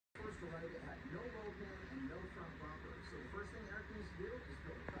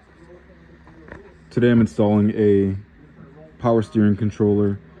Today I'm installing a power steering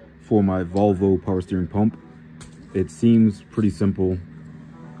controller for my Volvo power steering pump. It seems pretty simple.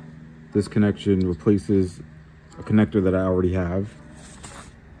 This connection replaces a connector that I already have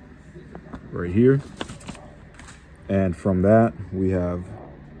right here. And from that, we have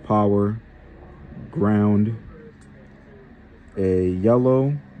power, ground, a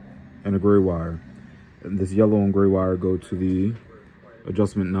yellow, and a gray wire. And this yellow and gray wire go to the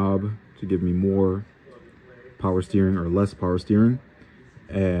adjustment knob to give me more power steering or less power steering.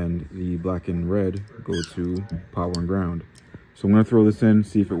 And the black and red go to power and ground. So I'm gonna throw this in,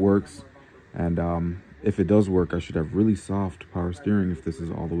 see if it works. And if it does work, I should have really soft power steering if this is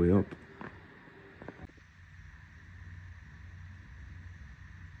all the way up.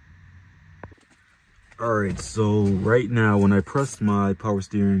 All right, so right now when I press my power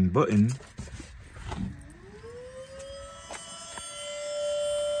steering button,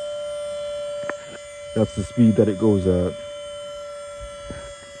 that's the speed that it goes at.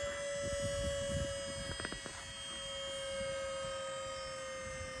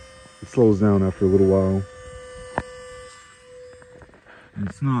 It slows down after a little while. And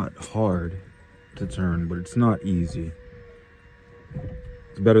it's not hard to turn, but it's not easy.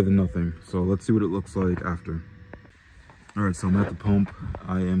 It's better than nothing. So let's see what it looks like after. All right, so I'm at the pump.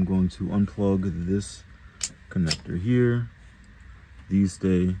 I am going to unplug this connector here. These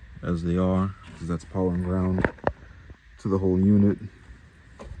stay as they are, because that's power and ground to the whole unit.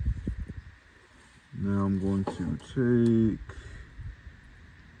 Now I'm going to take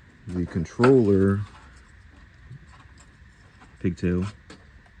the controller pigtail,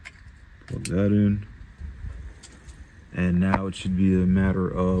 plug that in. And now it should be a matter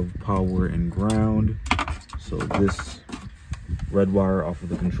of power and ground. So this red wire off of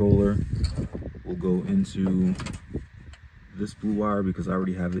the controller will go into this blue wire because I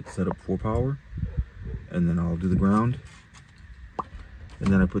already have it set up for power. And then I'll do the ground. And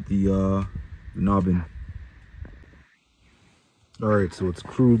then I put the knob in. All right, so it's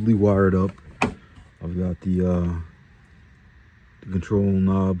crudely wired up. I've got the control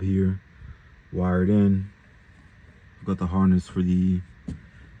knob here wired in. I've got the harness for the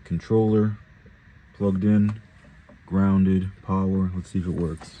controller plugged in, grounded, power. Let's see if it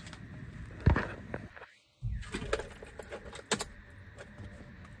works.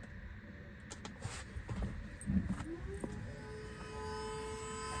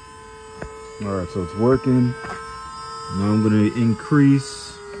 All right, so it's working. Now I'm gonna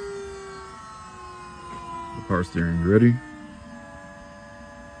increase the power steering. You ready?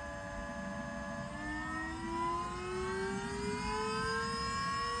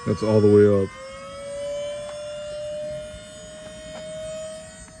 That's all the way up.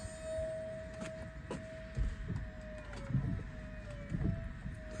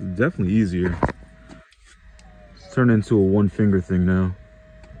 It's definitely easier. It's turned into a one finger thing now.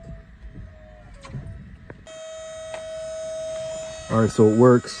 All right, so it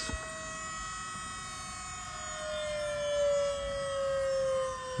works.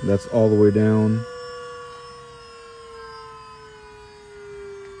 That's all the way down.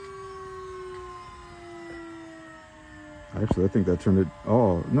 Actually, I think that turned it,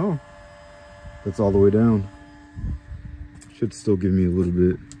 oh, no. That's all the way down. Should still give me a little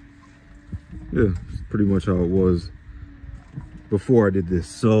bit. Yeah, it's pretty much how it was before I did this.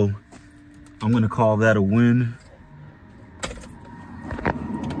 So I'm gonna call that a win.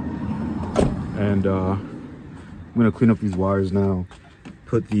 And I'm gonna clean up these wires now,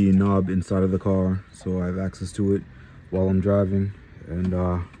 put the knob inside of the car so I have access to it while I'm driving. And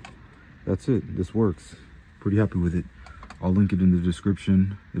that's it, this works. Pretty happy with it. I'll link it in the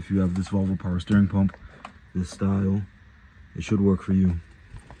description. If you have this Volvo power steering pump, this style, it should work for you.